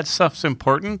 and if that stuff's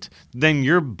important, then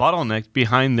you're bottlenecked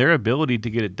behind their ability to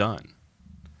get it done.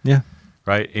 Yeah.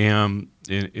 Right? And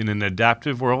in an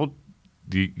adaptive world,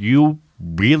 you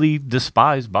really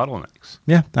despise bottlenecks.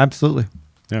 Yeah, absolutely.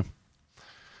 Yeah.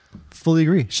 Fully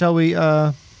agree. Shall we,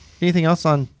 anything else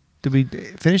did we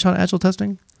finish on Agile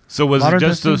testing? So was Modern it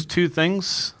just testing? those two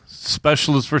things?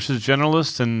 Specialist versus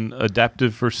generalist and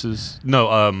adaptive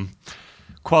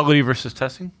quality versus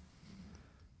testing?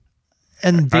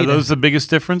 And data. Are those the biggest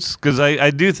difference? Because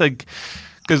I do think,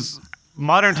 because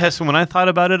modern testing, when I thought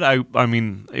about it, I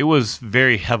mean, it was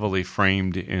very heavily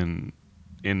framed in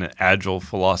Agile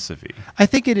philosophy. I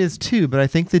think it is too, but I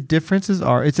think the differences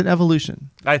are, it's an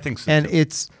evolution. I think so. And too.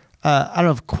 it's, I don't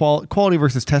know if quality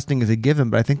versus testing is a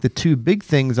given, but I think the two big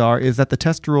things is that the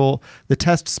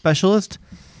test specialist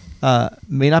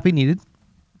may not be needed,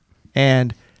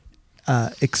 and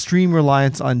extreme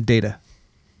reliance on data.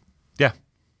 Yeah.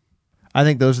 I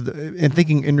think those are and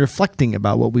thinking and reflecting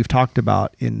about what we've talked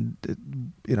about in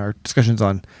our discussions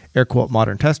on air quote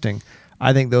modern testing,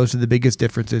 I think those are the biggest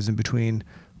differences in between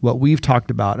what we've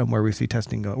talked about and where we see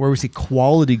testing going, where we see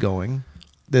quality going.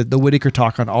 The Whitaker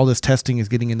talk on all this testing is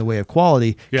getting in the way of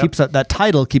quality. Yep. That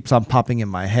title keeps on popping in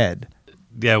my head.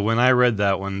 Yeah, when I read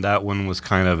that one was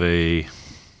kind of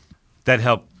that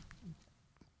helped,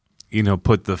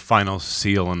 put the final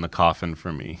seal in the coffin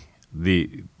for me.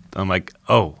 I'm like,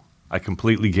 oh, I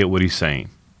completely get what he's saying.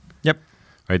 Yep.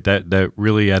 Right, that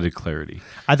really added clarity.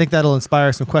 I think that'll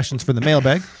inspire some questions for the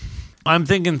mailbag. I'm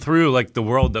thinking through like the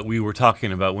world that we were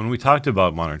talking about when we talked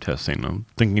about modern testing. I'm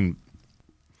thinking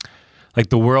like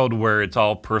the world where it's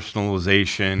all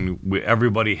personalization.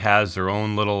 Everybody has their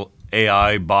own little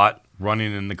AI bot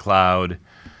running in the cloud.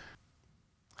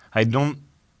 I don't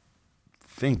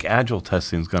think Agile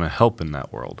testing is going to help in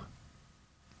that world.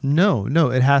 No,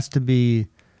 it has to be.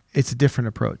 It's a different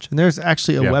approach. And there's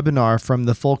actually a webinar from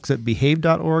the folks at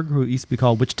behave.org, who used to be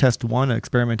called Which Test One, an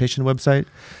experimentation website,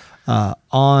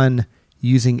 on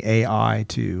using AI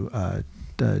to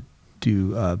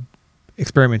do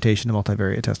experimentation and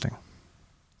multivariate testing,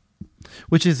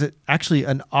 which is actually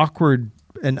an awkward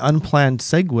and unplanned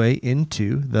segue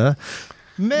into the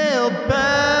Mailbag.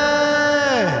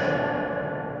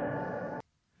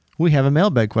 We have a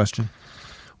mailbag question.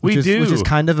 We do. Which is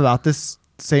kind of about this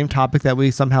same topic that we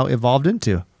somehow evolved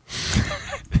into.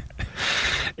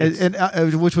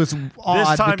 Which was odd.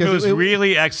 This time because it was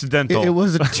really accidental. It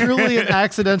was truly an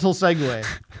accidental segue.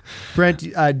 Brent, do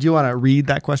you want to read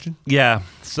that question? Yeah.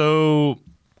 So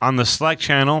on the Slack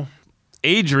channel,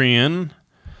 Adrian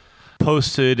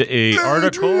posted an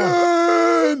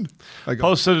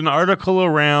article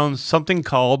around something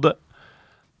called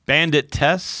bandit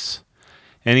tests.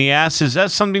 And he asks, is that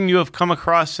something you have come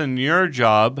across in your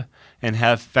job and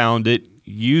have found it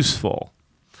useful?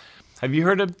 Have you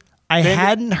heard of I bandit?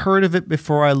 hadn't heard of it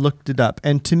before I looked it up.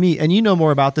 And to me, and you know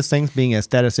more about this thing, being a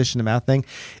statistician and math thing,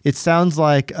 it sounds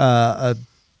like a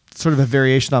sort of a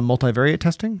variation on multivariate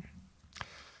testing.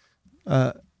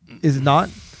 Is it not?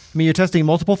 I mean, you're testing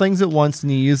multiple things at once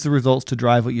and you use the results to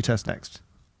drive what you test next.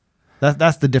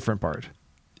 That's the different part.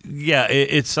 Yeah,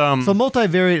 it's So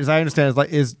multivariate, as I understand,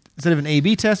 is instead of an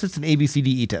A/B test, it's an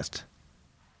ABCDE test.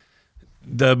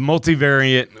 the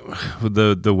multivariate.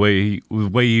 The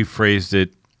way you phrased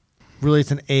it. Really,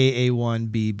 it's an A1,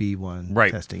 B1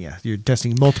 Right. testing. Yeah, you're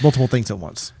testing multiple things at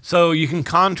once. So you can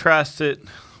contrast it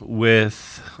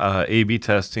with A/B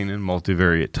testing and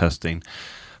multivariate testing.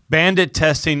 Bandit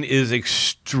testing is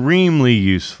extremely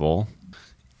useful.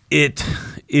 It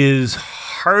is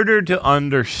harder to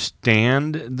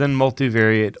understand than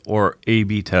multivariate or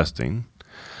A/B testing,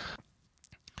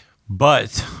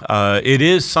 but it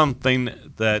is something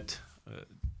that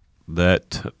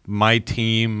my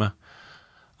team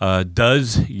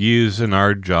does use in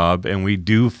our job, and we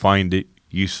do find it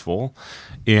useful.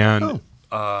 And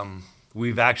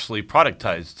we've actually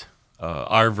productized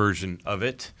our version of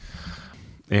it,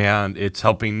 and it's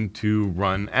helping to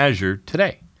run Azure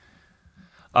today.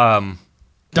 Dun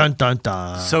dun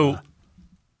dun. So,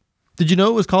 did you know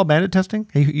it was called bandit testing?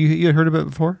 You had heard of it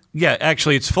before? yeah,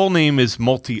 actually, its full name is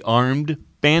multi-armed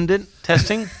bandit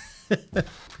testing.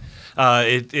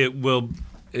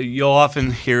 You'll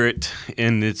often hear it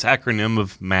in its acronym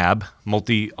of MAB,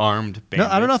 multi-armed bandit.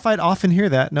 No, I don't know if I'd often hear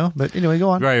that. No, but anyway, go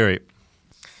on. Right.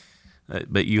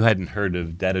 But you hadn't heard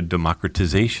of data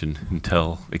democratization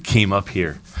until it came up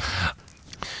here.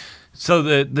 So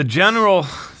the general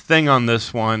thing on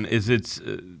this one is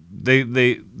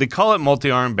they call it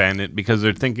multi-armed bandit because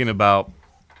they're thinking about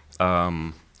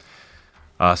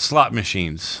slot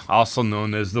machines, also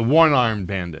known as the one-armed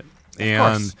bandit. Of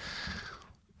course.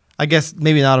 I guess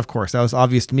maybe not. Of course, that was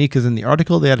obvious to me because in the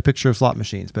article they had a picture of slot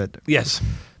machines. But yes,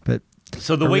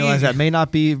 so I realize that may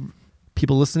not be.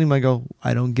 People listening might go,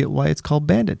 I don't get why it's called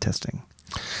bandit testing.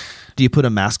 Do you put a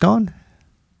mask on?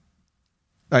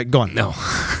 All right, go on. No.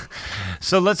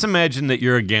 So let's imagine that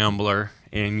you're a gambler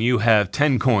and you have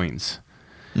 10 coins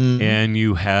and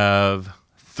you have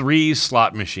 3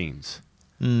 slot machines.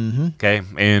 Mm-hmm. Okay.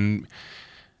 And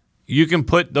you can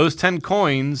put those 10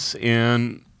 coins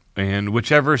in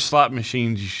whichever slot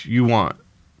machines you want.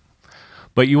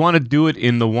 But you want to do it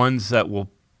in the ones that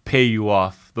will pay you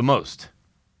off the most.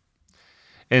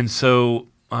 And so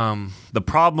the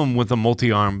problem with a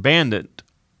multi-armed bandit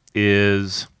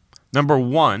is, number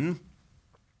one,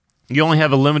 you only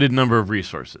have a limited number of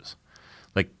resources.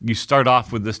 Like, you start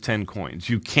off with this 10 coins.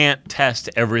 You can't test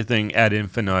everything ad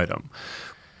infinitum,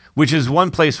 which is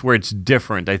one place where it's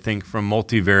different, I think, from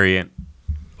multivariate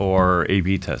or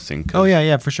A/B testing. Oh,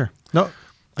 yeah, for sure. No,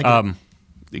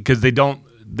 because they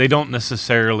don't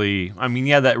necessarily, I mean,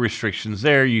 yeah, that restriction's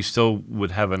there. You still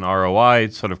would have an ROI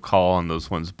sort of call on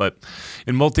those ones. But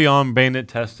in multi-armed bandit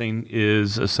testing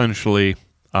is essentially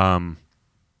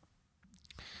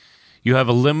you have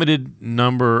a limited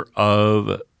number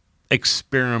of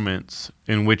experiments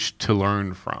in which to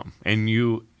learn from. And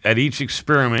at each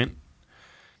experiment,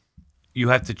 you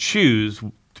have to choose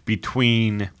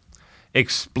between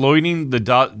exploiting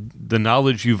the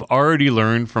knowledge you've already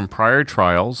learned from prior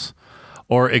trials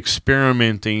or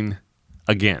experimenting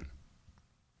again.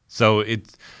 So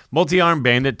it's multi-armed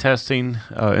bandit testing,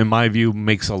 in my view,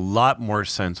 makes a lot more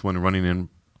sense when running in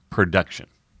production.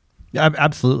 Yeah,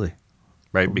 absolutely.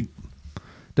 Right?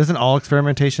 Doesn't all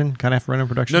experimentation kind of have to run in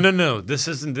production? No. This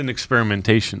isn't an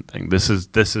experimentation thing. This is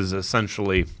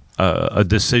essentially a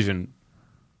decision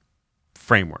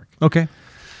framework. Okay.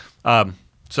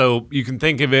 So you can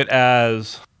think of it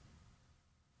as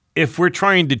if we're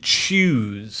trying to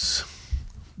choose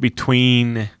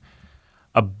between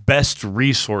a best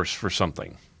resource for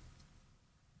something,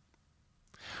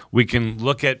 we can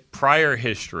look at prior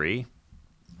history,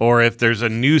 or if there's a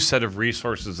new set of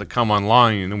resources that come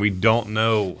online and we don't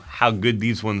know how good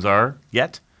these ones are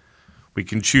yet, we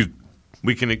can choose.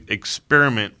 We can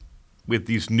experiment with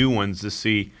these new ones to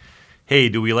see, hey,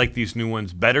 do we like these new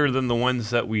ones better than the ones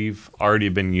that we've already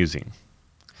been using?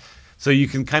 So you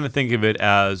can kind of think of it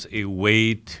as a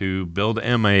way to build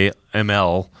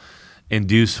ML and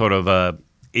do sort of a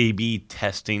A/B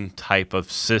testing type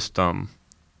of system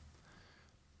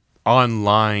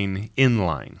online,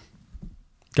 inline.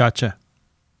 Gotcha.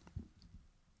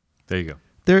 There you go.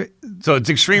 There, So it's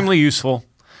extremely useful.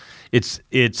 It's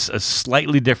a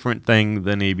slightly different thing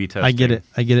than A/B testing. I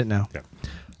get it now. Yeah.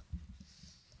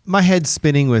 My head's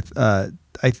spinning with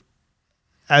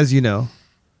as you know,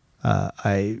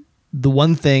 the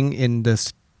one thing in the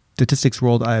statistics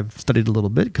world I've studied a little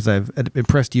bit because I've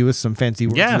impressed you with some fancy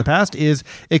words in the past is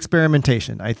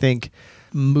experimentation. I think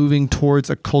moving towards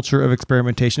a culture of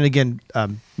experimentation. Again,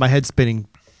 my head's spinning.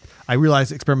 I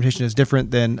realize experimentation is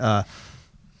different than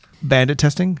bandit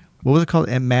testing. What was it called?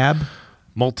 MAB?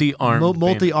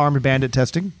 Multi-armed bandit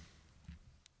testing.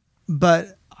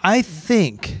 But I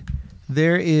think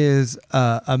there is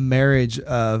a marriage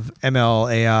of ML,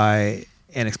 AI,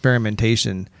 and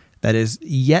experimentation that is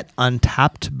yet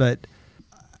untapped. But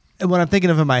what I'm thinking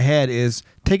of in my head is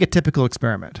take a typical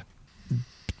experiment.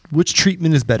 Which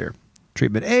treatment is better?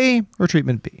 Treatment A or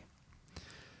treatment B?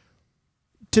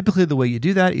 Typically, the way you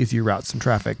do that is you route some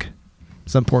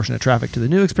portion of traffic to the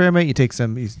new experiment. You take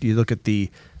you look at the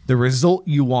result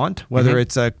you want, whether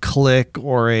it's a click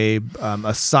or a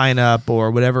sign up or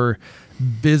whatever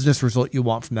business result you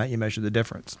want from that. You measure the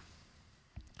difference.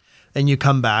 And you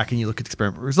come back and you look at the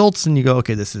experiment results and you go,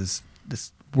 okay, this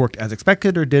worked as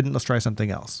expected or didn't. Let's try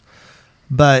something else.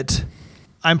 But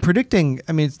I'm predicting,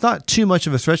 it's not too much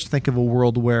of a stretch to think of a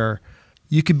world where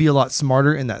you could be a lot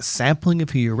smarter in that sampling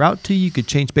of who you route to. You could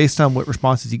change based on what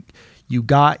responses you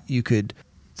got. You could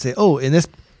say,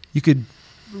 you could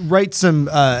write some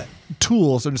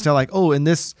tools and understand in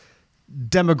this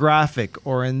demographic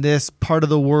or in this part of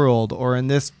the world or in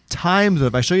this time zone,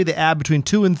 if I show you the ad between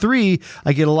 2 and 3,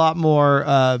 I get a lot more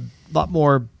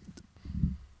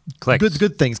clicks.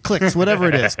 Good things, clicks, whatever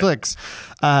it is, clicks.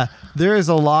 There is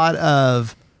a lot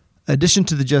of addition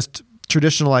to the just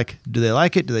traditional, do they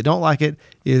like it, do they don't like it,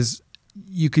 is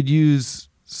you could use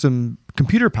some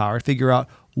computer power to figure out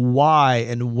why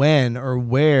and when or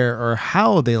where or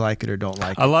how they like it or don't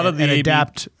like it. And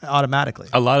adapt automatically.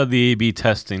 A lot of the A/B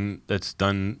testing that's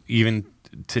done even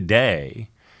today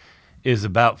is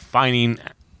about finding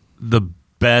the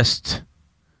best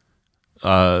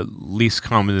least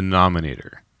common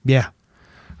denominator. Yeah.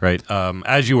 Right.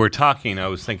 As you were talking, I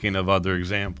was thinking of other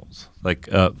examples.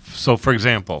 So for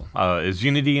example, is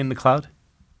Unity in the cloud?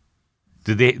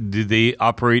 Do they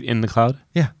operate in the cloud?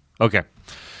 Yeah. Okay.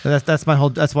 That's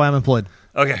why I'm employed.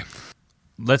 Okay.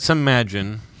 Let's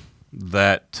imagine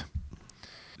that.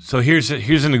 So here's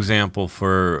an example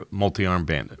for multi-armed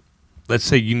bandit. Let's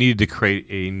say you needed to create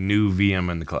a new VM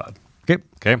in the cloud.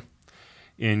 Okay.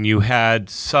 And you had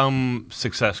some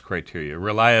success criteria,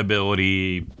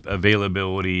 reliability,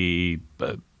 availability,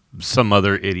 some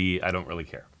other I don't really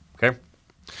care. Okay.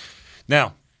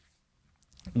 Now,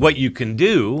 what you can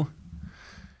do,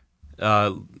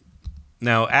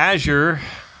 now Azure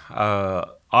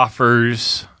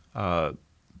offers, I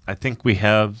think we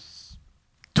have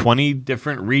 20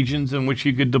 different regions in which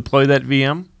you could deploy that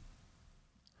VM.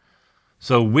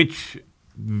 So which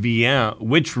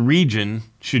region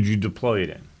should you deploy it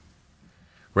in?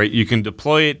 Right? You can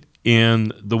deploy it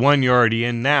in the one you're already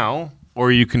in now,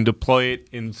 or you can deploy it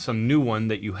in some new one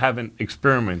that you haven't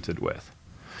experimented with.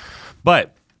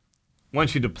 But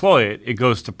once you deploy it, it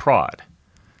goes to prod.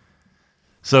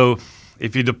 So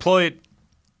if you deploy it,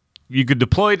 you could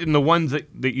deploy it in the ones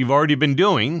that you've already been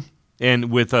doing and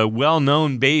with a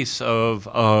well-known base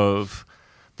of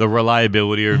the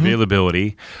reliability or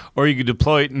availability, or you could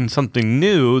deploy it in something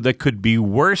new that could be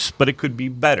worse, but it could be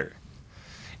better.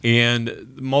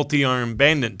 And multi-armed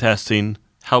bandit testing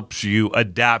helps you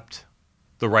adapt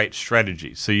the right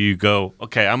strategy. So you go,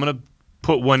 okay, I'm going to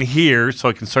put one here so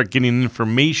I can start getting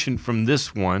information from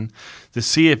this one to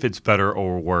see if it's better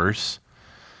or worse.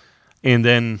 And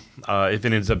then if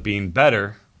it ends up being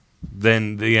better,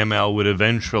 then the ML would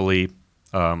eventually,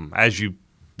 as you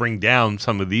bring down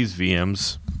some of these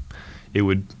VMs, it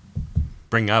would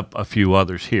bring up a few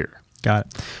others here. Got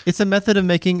it. It's a method of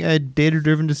making a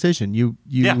data-driven decision. You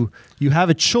have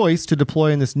a choice to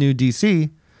deploy in this new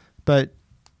DC, but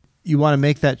you want to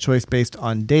make that choice based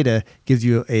on data. Gives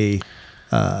you a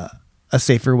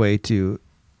safer way to,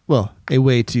 a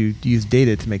way to use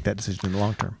data to make that decision in the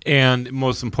long term. And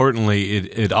most importantly,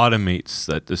 it automates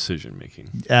that decision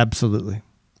making. Absolutely.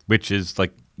 Which is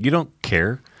you don't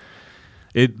care.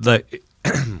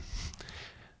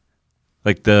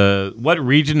 What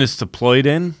region is deployed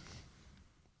in,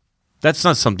 That's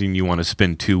not something you want to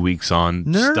spend 2 weeks on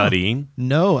No. studying.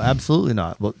 No, absolutely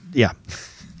not. Well, yeah.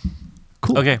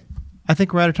 Cool. Okay. I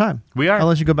think we're out of time. We are.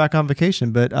 Unless you go back on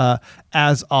vacation. But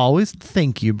as always,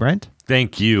 thank you, Brent.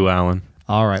 Thank you, Alan.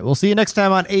 All right. We'll see you next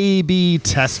time on A/B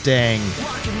testing.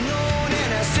 Walking